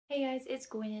Hey guys, it's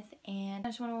Gwyneth, and I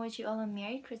just want to wish you all a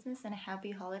Merry Christmas and a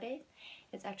Happy Holidays.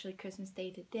 It's actually Christmas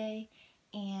Day today,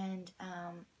 and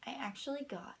I actually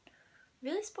got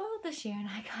really spoiled this year, and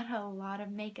I got a lot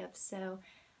of makeup, so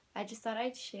I just thought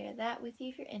I'd share that with you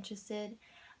if you're interested.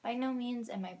 By no means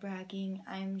am I bragging,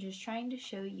 I'm just trying to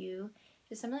show you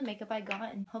just some of the makeup I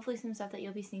got, and hopefully some stuff that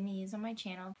you'll be seeing me use on my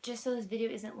channel. Just so this video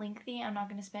isn't lengthy, I'm not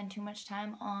going to spend too much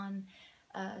time on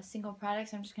single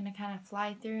products. I'm just going to kind of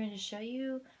fly through and just show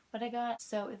you what I got.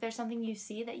 So if there's something you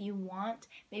see that you want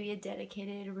maybe a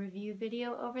dedicated review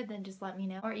video over, then just let me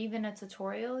know. Or even a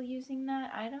tutorial using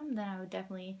that item, then I would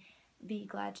definitely be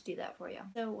glad to do that for you.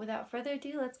 So without further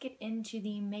ado, let's get into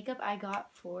the makeup I got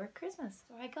for Christmas.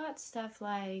 So I got stuff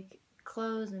like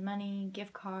clothes and money,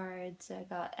 gift cards, I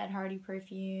got Ed Hardy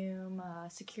perfume,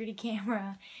 security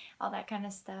camera, all that kind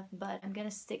of stuff, but I'm gonna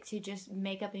stick to just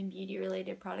makeup and beauty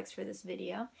related products for this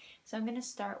video. So I'm gonna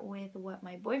start with what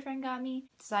my boyfriend got me.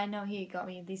 So I know he got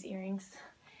me these earrings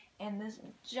and this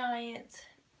giant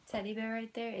teddy bear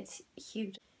right there. It's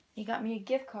huge. He got me a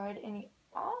gift card, and he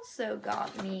also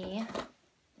got me,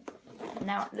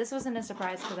 now this wasn't a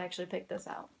surprise because I actually picked this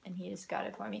out and he just got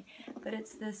it for me, but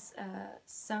it's this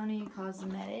Sony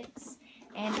Cosmetics,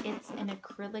 and it's an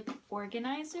acrylic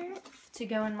organizer to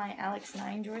go in my Alex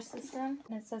 9 drawer system,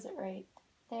 and it says it right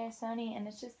there, Sony, and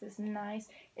it's just this nice,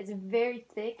 it's very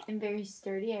thick and very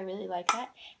sturdy. I really like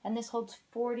that, and this holds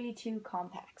 42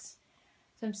 compacts.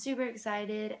 So I'm super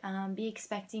excited. Be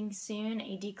expecting soon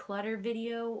a declutter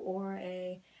video or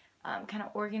a kind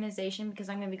of organization, because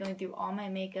I'm going to be going through all my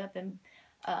makeup and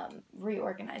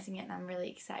reorganizing it, and I'm really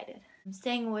excited. I'm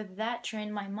staying with that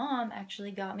trend. My mom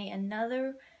actually got me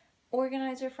another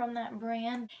organizer from that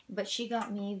brand, but she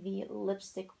got me the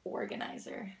lipstick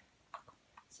organizer.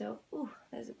 So, ooh,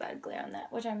 there's a bad glare on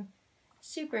that, which I'm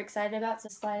super excited about. So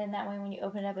slide in that way, when you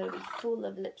open it up, it'll be full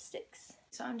of lipsticks.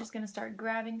 So I'm just going to start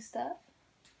grabbing stuff.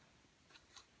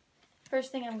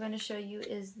 First thing I'm going to show you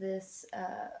is this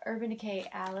Urban Decay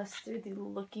Alice Through the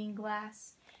Looking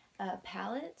Glass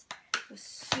palette. I was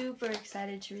super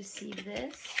excited to receive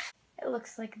this. It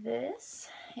looks like this,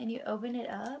 and you open it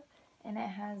up, and it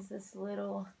has this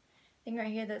little thing right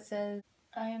here that says,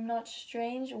 "I am not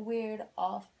strange, weird,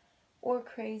 off, or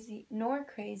crazy, nor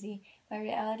crazy. My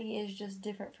reality is just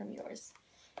different from yours."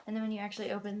 And then when you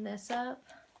actually open this up,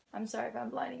 I'm sorry if I'm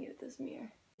blinding you with this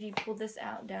mirror. If you pull this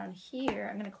out down here,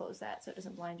 I'm going to close that so it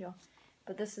doesn't blind y'all,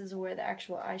 but this is where the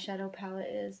actual eyeshadow palette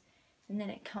is, and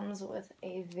then it comes with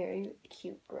a very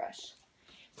cute brush.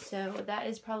 So that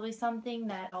is probably something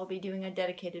that I'll be doing a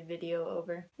dedicated video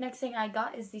over. Next thing I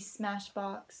got is the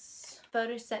Smashbox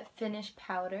Photo Set Finish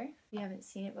Powder. If you haven't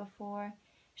seen it before,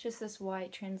 it's just this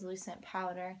white translucent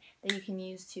powder that you can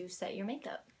use to set your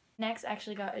makeup. Next, I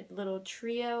actually got a little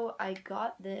trio. I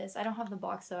got this, I don't have the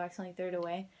box though, I accidentally threw it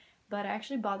away. But I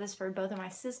actually bought this for both of my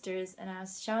sisters, and I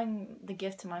was showing the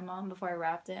gift to my mom before I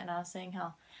wrapped it, and I was saying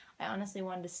how I honestly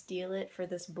wanted to steal it for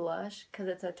this blush because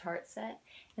it's a Tarte set.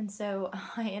 And so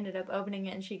I ended up opening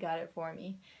it and she got it for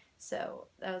me. So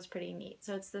that was pretty neat.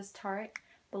 So it's this Tarte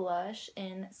blush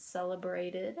in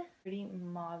Celebrated, pretty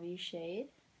mauve shade.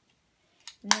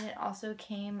 And then it also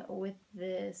came with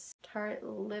this Tarte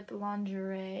Lip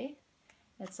Lingerie.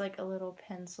 It's like a little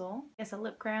pencil. It's a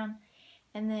lip crown.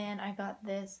 And then I got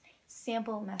this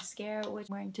sample mascara, which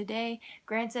I'm wearing today.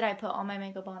 Granted, I put all my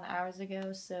makeup on hours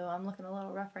ago, so I'm looking a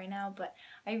little rough right now, but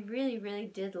I really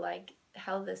did like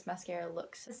how this mascara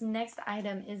looks. This next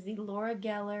item is the Laura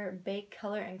Geller Bake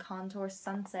Color and Contour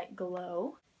Sunset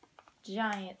Glow.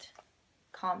 Giant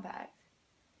compact.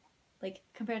 Like,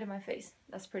 compared to my face,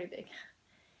 that's pretty big.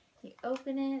 You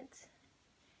open it,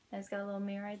 and it's got a little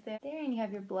mirror right there. And you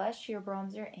have your blush, your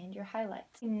bronzer, and your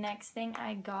highlights. The next thing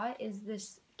I got is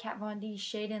this Kat Von D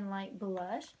Shade and Light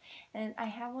blush. And I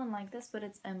have one like this, but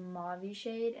it's a mauve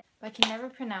shade. But I can never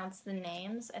pronounce the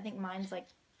names. I think mine's like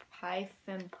Pai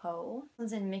Fem Po. This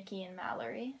one's in Mickey and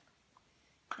Mallory.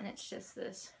 And it's just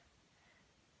this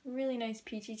really nice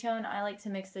peachy tone. I like to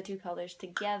mix the two colors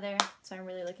together, so I'm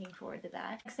really looking forward to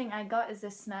that. Next thing I got is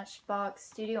this Smashbox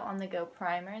Studio On The Go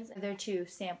primers. They're two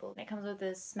samples. It comes with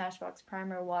this Smashbox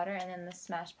primer water, and then the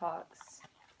Smashbox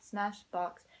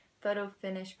Photo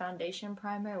Finish Foundation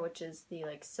Primer, which is the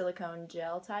like silicone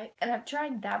gel type. And I've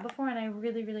tried that before, and I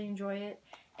really enjoy it.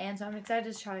 And so I'm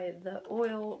excited to try the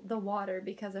water,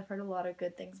 because I've heard a lot of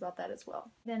good things about that as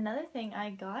well. Then another thing I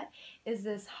got is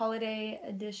this Holiday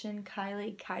Edition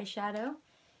Kylie Kai Shadow.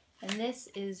 And this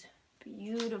is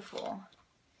beautiful.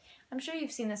 I'm sure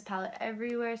you've seen this palette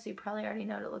everywhere, so you probably already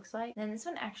know what it looks like. And this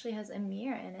one actually has a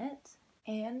mirror in it.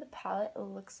 And the palette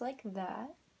looks like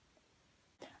that.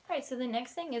 Alright, so the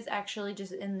next thing is actually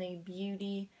just in the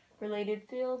beauty related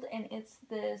field, and it's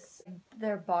this,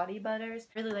 their body butters.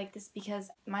 I really like this because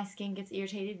my skin gets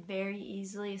irritated very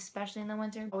easily, especially in the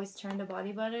winter. I always turn to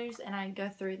body butters and I go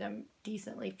through them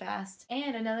decently fast.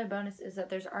 And another bonus is that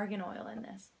there's argan oil in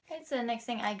this. Okay, so the next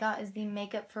thing I got is the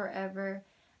Makeup Forever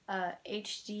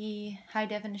HD High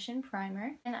Definition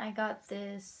Primer, and I got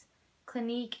this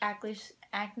Clinique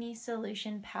Acne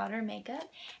Solution Powder Makeup,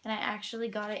 and I actually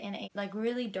got it in a like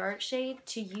really dark shade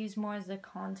to use more as a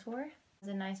contour.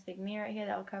 There's a nice big mirror right here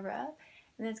that will cover up,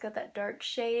 and then it's got that dark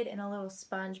shade and a little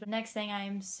sponge. But next thing I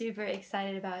am super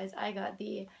excited about is I got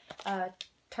the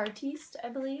Tartiste, I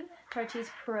believe,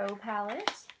 Tartiste Pro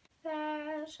palette.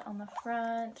 That on the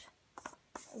front.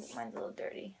 Oh, mine's a little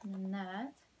dirty. And then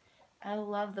that. I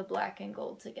love the black and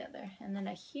gold together. And then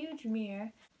a huge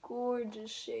mirror.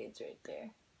 Gorgeous shades right there.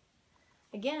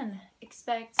 Again,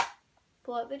 expect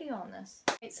pull-up video on this.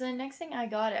 Okay, so the next thing I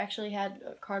got actually had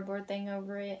a cardboard thing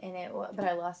over it, and but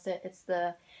I lost it. It's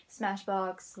the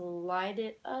Smashbox Light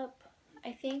It Up,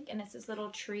 I think, and it's this little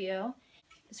trio.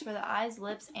 It's for the eyes,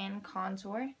 lips, and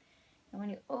contour. And when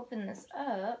you open this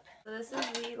up, so this is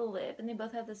the lip, and they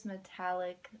both have this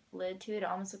metallic lid to it. It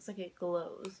almost looks like it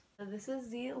glows. So this is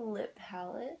the lip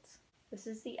palette. This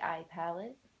is the eye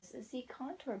palette. This is the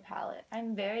contour palette.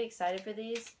 I'm very excited for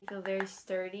these. They feel very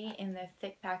sturdy in their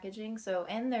thick packaging.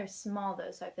 And they're small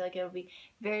though, so I feel like it'll be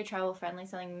very travel friendly,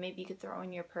 something maybe you could throw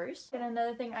in your purse. And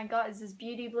another thing I got is this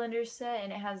Beauty Blender set,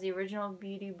 and it has the original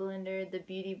Beauty Blender, the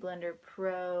Beauty Blender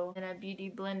Pro, and a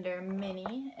Beauty Blender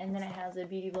Mini, and then it has a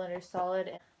Beauty Blender Solid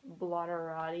and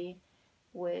Blotterati,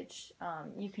 which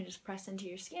you can just press into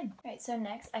your skin. Alright, so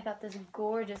next I got this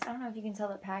gorgeous, I don't know if you can tell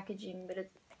the packaging, but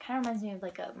it kind of reminds me of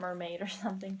like a mermaid or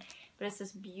something, but it's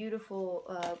this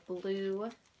beautiful blue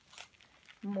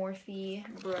Morphe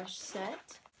brush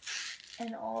set,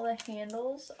 and all the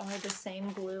handles are the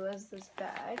same glue as this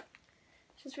bag,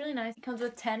 which is really nice. It comes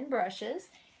with 10 brushes,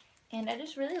 and I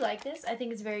just really like this. I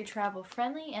think it's very travel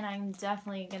friendly, and I'm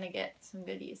definitely gonna get some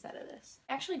good use out of this.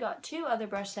 I actually got 2 other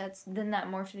brush sets than that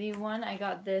Morphe one. I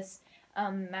got this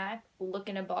MAC Look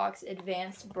in a Box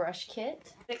Advanced Brush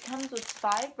Kit. It comes with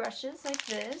 5 brushes like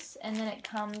this, and then it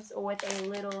comes with a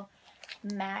little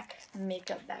MAC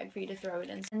makeup bag for you to throw it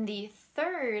in. And the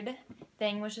third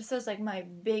thing, which this is like my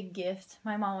big gift,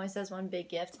 my mom always says one big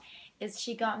gift, is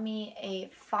she got me a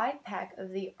 5-pack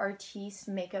of the Artiste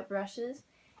makeup brushes,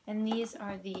 and these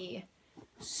are the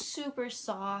super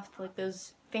soft, like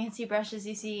those fancy brushes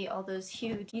you see all those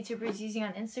huge YouTubers using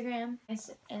on Instagram,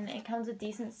 and it comes with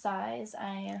decent size.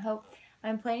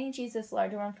 I'm planning to use this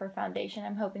larger one for foundation.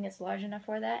 I'm hoping it's large enough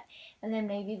for that, and then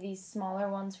maybe these smaller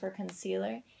ones for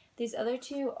concealer. These other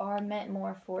 2 are meant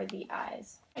more for the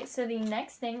eyes. Okay, so the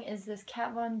next thing is this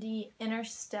Kat Von D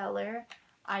Interstellar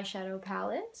eyeshadow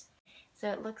palette. So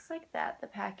it looks like that, the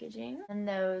packaging, and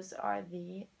those are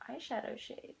the eyeshadow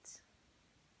shades.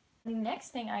 The next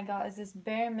thing I got is this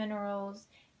Bare Minerals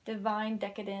Divine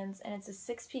Decadence, and it's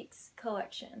a 6-piece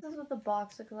collection. This is what the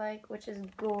box looks like, which is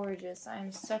gorgeous.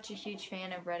 I'm such a huge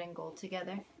fan of red and gold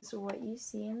together. So what you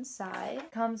see inside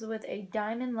comes with a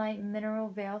Diamond Light Mineral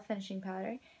Veil Finishing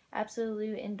Powder,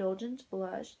 Absolute Indulgence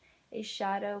Blush, a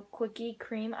Shadow Quickie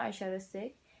Cream Eyeshadow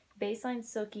Stick, Baseline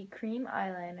Silky Cream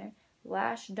Eyeliner,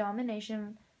 Lash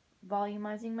Domination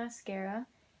Volumizing Mascara,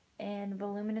 and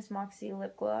Voluminous Moxie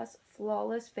Lip Gloss,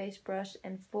 Flawless Face Brush,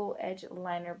 and Full Edge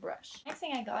Liner Brush. Next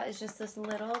thing I got is just this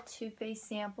little Too Faced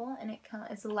sample, and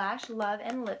it's Lash Love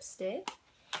and Lipstick.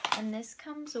 And this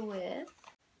comes with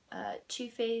Too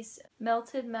Faced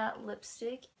Melted Matte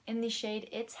Lipstick in the shade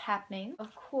It's Happening.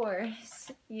 Of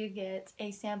course, you get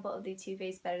a sample of the Too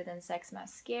Faced Better Than Sex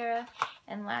Mascara.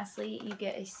 And lastly, you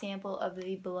get a sample of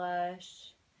the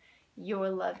blush Your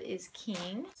Love Is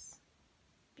King.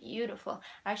 Beautiful.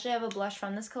 I actually have a blush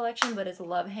from this collection, but it's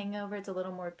Love Hangover. It's a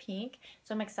little more pink,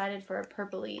 so I'm excited for a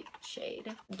purpley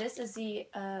shade. This is the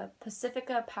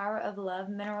Pacifica Power of Love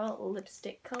Mineral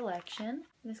Lipstick Collection.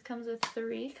 This comes with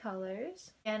 3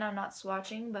 colors. And I'm not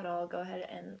swatching, but I'll go ahead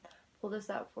and pull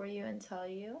this out for you and tell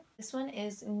you. This one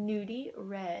is Nudie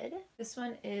Red. This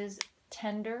one is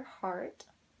Tender Heart.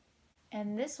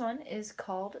 And this one is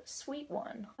called Sweet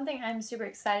One. One thing I'm super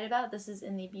excited about, this is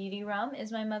in the beauty realm,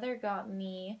 is my mother got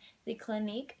me the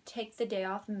Clinique Take the Day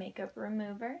Off Makeup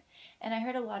Remover. And I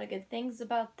heard a lot of good things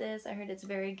about this. I heard it's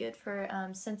very good for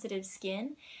sensitive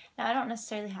skin. Now, I don't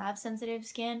necessarily have sensitive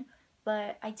skin,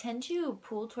 but I tend to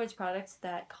pull towards products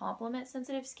that complement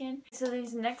sensitive skin. So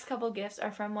these next couple gifts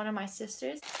are from one of my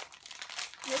sisters.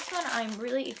 This one I'm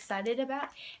really excited about.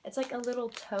 It's like a little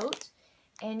tote.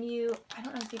 And I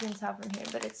don't know if you can tell from here,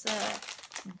 but it's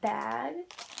a bag,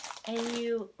 and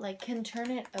you like can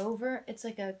turn it over. It's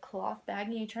like a cloth bag,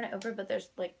 and you turn it over, but there's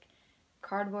like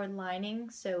cardboard lining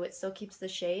so it still keeps the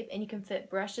shape, and you can fit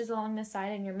brushes along the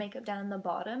side and your makeup down the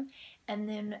bottom, and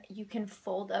then you can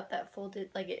fold up that folded,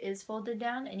 like it is folded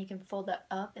down, and you can fold that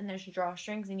up and there's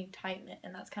drawstrings and you tighten it,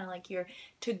 and that's kind of like your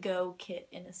to-go kit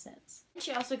in a sense.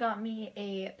 She also got me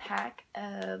a pack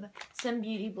of some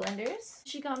beauty blenders.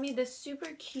 She got me this super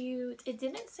cute, it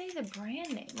didn't say the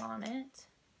brand name on it,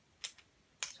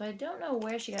 so I don't know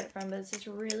where she got it from, but it's just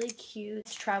really cute.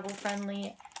 It's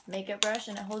travel-friendly makeup brush,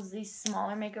 and it holds these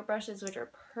smaller makeup brushes which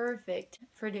are perfect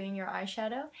for doing your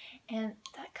eyeshadow, and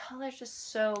that color is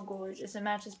just so gorgeous. It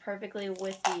matches perfectly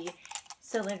with the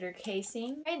cylinder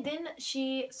casing. And then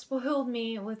she spoiled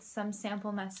me with some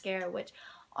sample mascara, which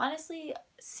honestly,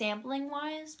 sampling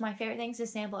wise, my favorite things to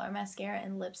sample are mascara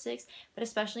and lipsticks, but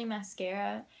especially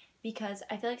mascara, because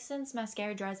I feel like since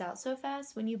mascara dries out so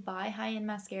fast, when you buy high-end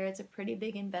mascara, it's a pretty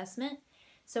big investment.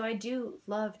 So I do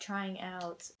love trying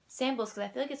out samples because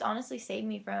I feel like it's honestly saved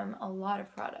me from a lot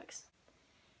of products.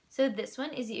 So this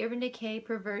one is the Urban Decay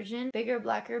Perversion Bigger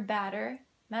Blacker Badder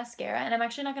Mascara, and I'm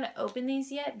actually not going to open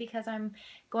these yet because I'm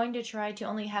going to try to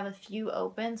only have a few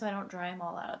open so I don't dry them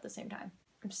all out at the same time.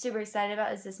 I'm super excited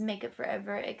about is this Makeup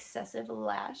Forever Excessive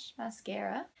Lash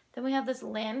Mascara. Then we have this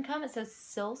Lancome, it says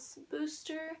Silse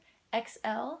Booster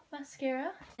XL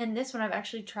mascara, and this one I've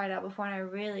actually tried out before and I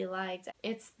really liked.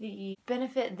 It's the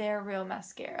Benefit They're Real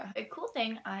mascara. A cool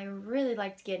thing I really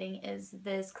liked getting is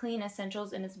this Clean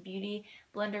Essentials and its beauty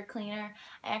blender cleaner.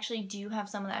 I actually do have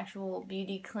some of the actual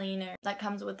beauty cleaner that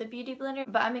comes with the beauty blender,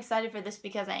 but I'm excited for this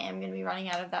because I am going to be running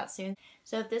out of that soon.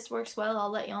 So if this works well,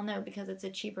 I'll let y'all know because it's a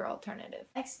cheaper alternative.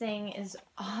 Next thing is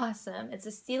awesome. It's a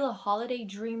Stila Holiday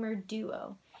Dreamer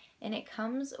Duo, and it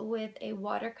comes with a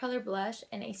watercolor blush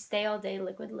and a Stay All Day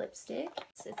liquid lipstick.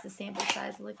 It's the sample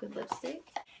size liquid lipstick.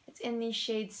 It's in the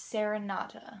shade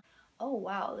Serenata. Oh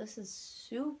wow, this is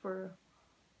super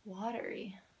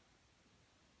watery.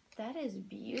 That is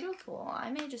beautiful.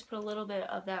 I may just put a little bit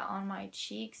of that on my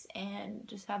cheeks and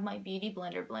just have my beauty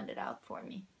blender blend it out for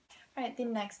me. Alright, the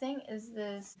next thing is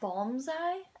this Balm's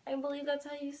Eye, I believe that's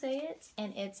how you say it.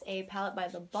 And it's a palette by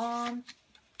The Balm.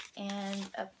 And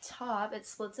up top, it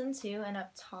splits in two, and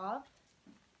up top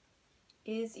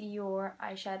is your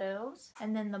eyeshadows.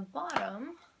 And then the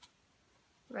bottom,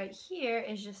 right here,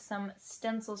 is just some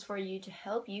stencils for you to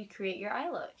help you create your eye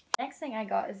look. Next thing I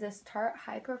got is this Tarte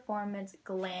High Performance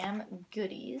Glam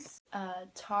Goodies.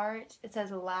 Tarte, it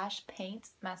says Lash Paint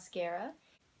Mascara.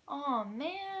 Oh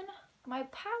man, my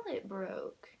palette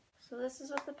broke. So this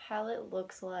is what the palette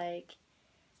looks like.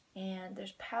 And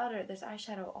there's powder, there's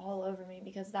eyeshadow all over me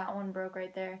because that one broke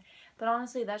right there. But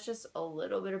honestly, that's just a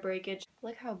little bit of breakage.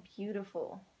 Look how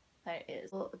beautiful that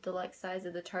is. Deluxe size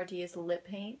of the Tarte's lip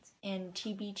paint in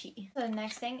TBT. So the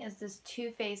next thing is this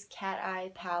Too Faced Cat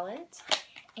Eye palette.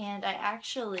 And I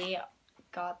actually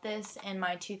got this in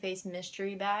my Too Faced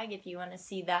mystery bag. If you want to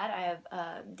see that, I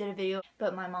have did a video,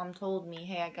 but my mom told me,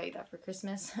 hey, I got you that for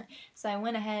Christmas. So I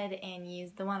went ahead and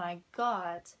used the one I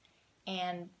got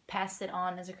and passed it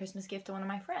on as a Christmas gift to one of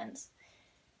my friends.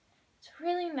 It's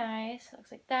really nice. It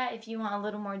looks like that. If you want a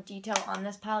little more detail on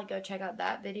this palette, go check out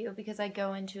that video because I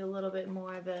go into a little bit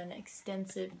more of an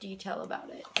extensive detail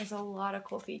about it. There's a lot of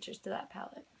cool features to that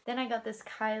palette. Then I got this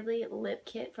Kylie lip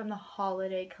kit from the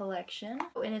holiday collection,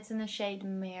 and it's in the shade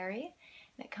Mary.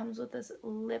 And it comes with this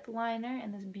lip liner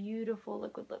and this beautiful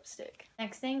liquid lipstick.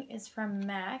 Next thing is from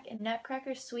MAC, a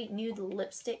Nutcracker Sweet Nude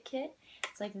Lipstick Kit.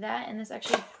 It's like that, and this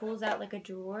actually pulls out like a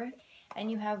drawer, and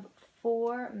you have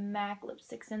 4 MAC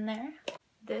lipsticks in there.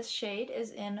 This shade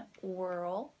is in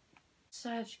Whirl.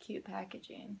 Such cute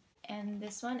packaging. And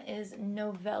this one is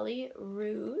Novelli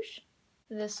Rouge.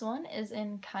 This one is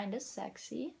in Kinda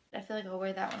Sexy. I feel like I'll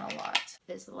wear that one a lot.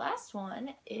 This last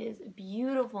one is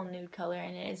beautiful nude color,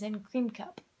 and it is in Cream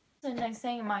Cup. So next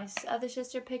thing my other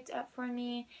sister picked up for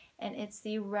me, and it's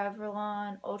the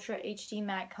Revlon Ultra HD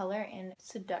Matte Color in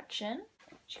Seduction.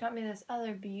 She got me this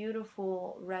other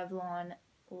beautiful Revlon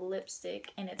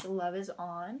lipstick, and it's Love Is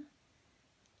On.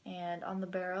 And on the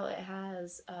barrel it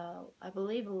has, I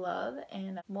believe, love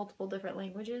and multiple different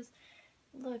languages.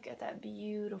 Look at that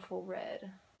beautiful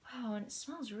red. Wow, and it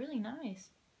smells really nice.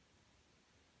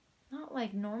 Not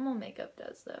like normal makeup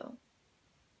does though.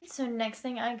 So next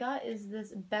thing I got is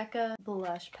this Becca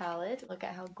blush palette. Look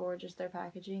at how gorgeous their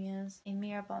packaging is. A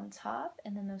mirror up on top,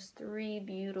 and then those 3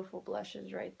 beautiful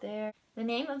blushes right there. The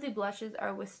name of the blushes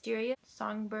are Wisteria,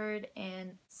 Songbird,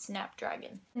 and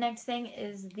Snapdragon. Next thing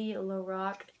is the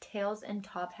Lorac Tails and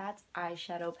Top Hats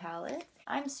eyeshadow palette.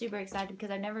 I'm super excited because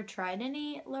I've never tried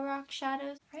any Lorac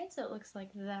shadows. Alright, so it looks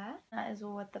like that. That is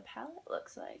what the palette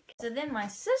looks like. So then my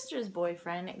sister's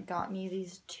boyfriend got me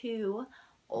these 2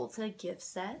 Ulta gift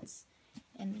sets,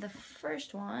 And the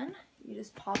first one, you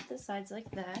just pop the sides like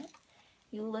that.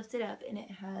 You lift it up and it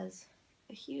has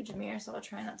a huge mirror, so I'll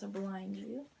try not to blind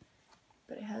you.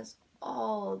 But it has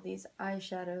all of these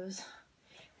eyeshadows,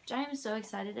 which I am so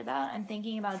excited about. I'm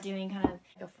thinking about doing kind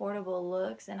of affordable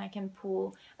looks, and I can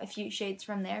pull a few shades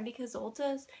from there because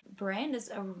Ulta's brand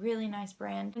is a really nice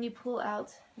brand. When you pull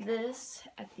out this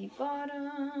at the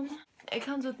bottom, it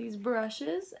comes with these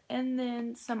brushes and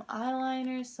then some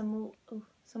eyeliners, some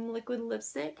liquid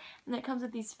lipstick, and then it comes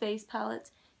with these face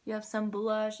palettes. You have some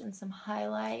blush and some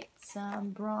highlight,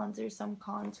 some bronzer, some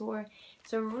contour.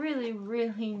 It's a really,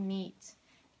 really neat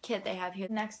kit they have here.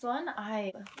 Next one,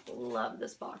 I love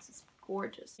this box. It's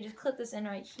gorgeous. You just clip this in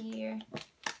right here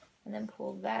and then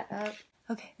pull that up.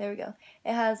 Okay, there we go.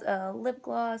 It has a lip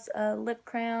gloss, a lip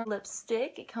crown,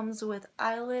 lipstick. It comes with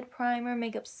eyelid primer,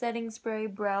 makeup setting spray,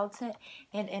 brow tint,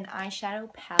 and an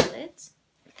eyeshadow palette.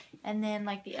 And then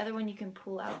like the other one, you can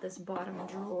pull out this bottom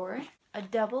drawer. A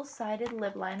double-sided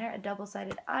lip liner, a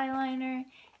double-sided eyeliner.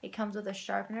 It comes with a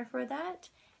sharpener for that.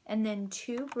 And then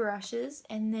 2 brushes.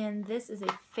 And then this is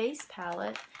a face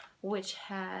palette, which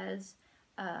has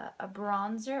a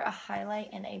bronzer, a highlight,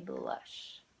 and a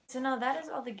blush. So now that is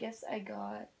all the gifts I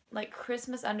got. Like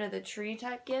Christmas under the tree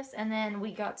type gifts. And then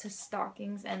we got to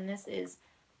stockings, and this is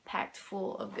packed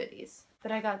full of goodies.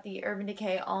 But I got the Urban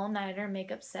Decay All-Nighter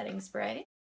Makeup Setting Spray.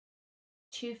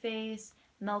 Too Faced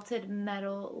Melted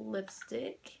Metal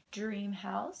Lipstick, Dream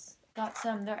House. Got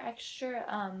some, they're extra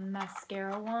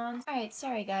mascara wands. Alright,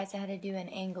 sorry guys, I had to do an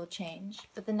angle change.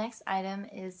 But the next item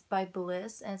is by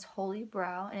Bliss, and it's Holy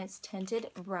Brow, and it's tinted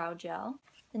brow gel.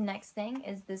 The next thing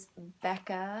is this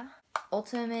Becca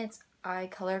Ultimate Eye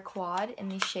Color Quad in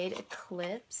the shade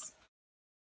Eclipse.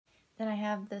 Then I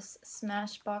have this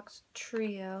Smashbox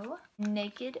Trio.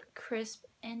 Naked, Crisp,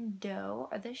 and Dough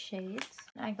are the shades.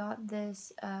 I got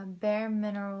this Bare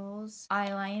Minerals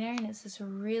eyeliner, and it's this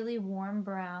really warm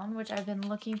brown, which I've been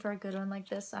looking for a good one like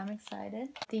this, so I'm excited.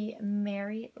 The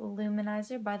Mary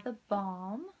Luminizer by The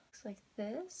Balm. Looks like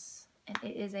this. And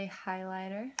it is a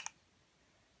highlighter.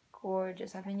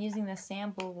 Gorgeous. I've been using the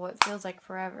sample what feels like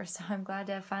forever, so I'm glad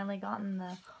to have finally gotten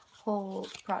the whole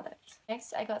product.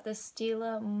 Next, I got the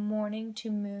Stila Morning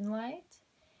to Moonlight,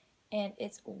 and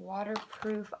it's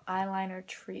waterproof eyeliner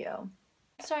trio.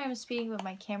 Sorry I'm speeding, but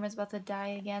my camera's about to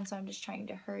die again, so I'm just trying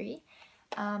to hurry.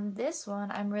 This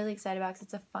one I'm really excited about because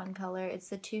it's a fun color. It's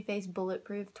the Too Faced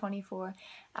Bulletproof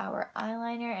 24-hour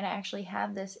eyeliner, and I actually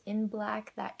have this in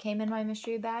black that came in my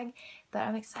mystery bag, but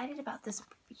I'm excited about this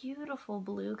beautiful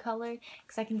blue color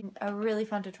because I can do a really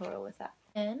fun tutorial with that.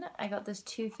 Then I got this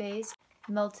Too Faced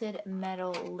Melted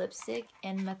Metal Lipstick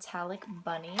in Metallic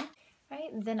Bunny. Right,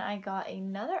 then I got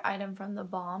another item from The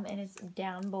Balm, and it's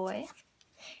Down Boy,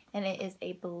 and it is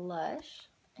a blush,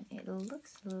 and it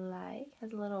looks like,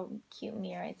 has a little cute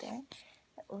mirror right there.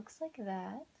 It looks like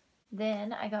that.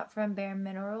 Then I got from Bare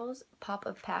Minerals Pop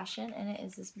of Passion, and it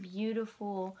is this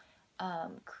beautiful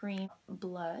cream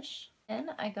blush.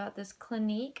 Then I got this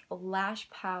Clinique Lash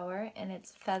Power, and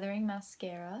it's Feathering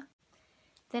Mascara.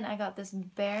 Then I got this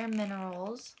Bare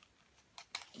Minerals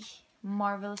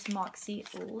Marvelous Moxie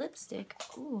lipstick.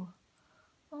 Ooh,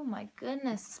 oh my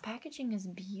goodness, this packaging is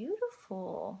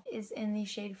beautiful. It's in the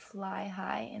shade Fly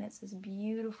High, and it's this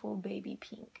beautiful baby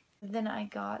pink. Then I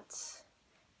got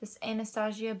this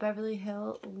Anastasia Beverly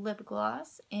Hills lip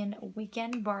gloss in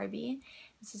Weekend Barbie.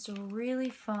 This is a really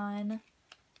fun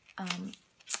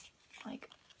like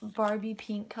Barbie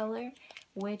pink color,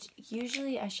 which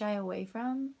usually I shy away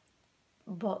from,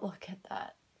 but look at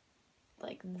that.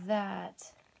 Like, that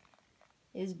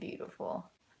is beautiful.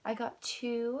 I got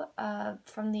 2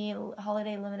 from the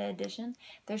holiday limited edition.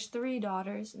 There's 3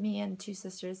 daughters, me and 2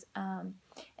 sisters,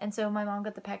 and so my mom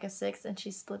got the pack of 6, and she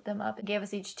split them up and gave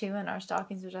us each 2 in our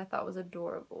stockings, which I thought was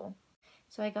adorable.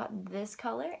 So I got this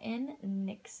color in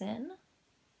Nixon.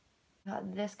 I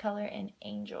got this color in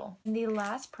Angel. And the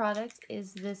last product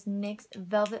is this NYX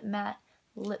Velvet Matte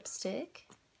Lipstick.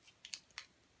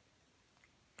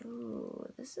 Ooh,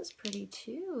 this is pretty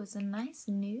too. It's a nice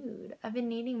nude. I've been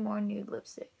needing more nude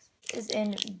lipsticks. This is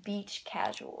in Beach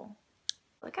Casual.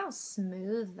 Look how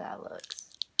smooth that looks.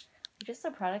 Just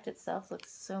the product itself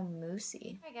looks so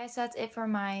moussey. Alright guys, so that's it for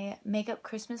my makeup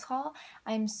Christmas haul.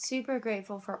 I'm super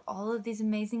grateful for all of these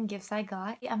amazing gifts I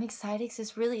got. I'm excited because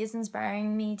this really is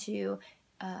inspiring me to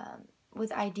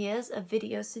with ideas of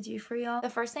videos to do for y'all. The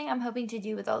first thing I'm hoping to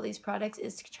do with all these products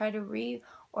is to try to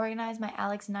reorganize my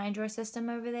Alex 9 drawer system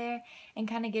over there and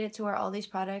kind of get it to where all these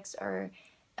products are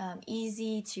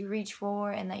easy to reach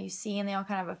for and that you see, and they all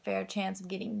kind of have a fair chance of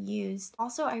getting used.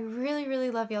 Also, I really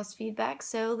love y'all's feedback,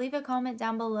 so leave a comment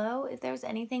down below if there's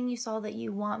anything you saw that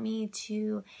you want me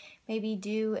to maybe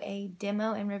do a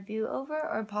demo and review over,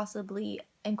 or possibly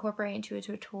incorporate into a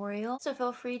tutorial. So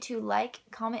feel free to like,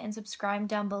 comment, and subscribe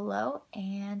down below,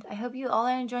 and I hope you all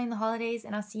are enjoying the holidays,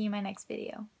 and I'll see you in my next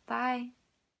video. Bye!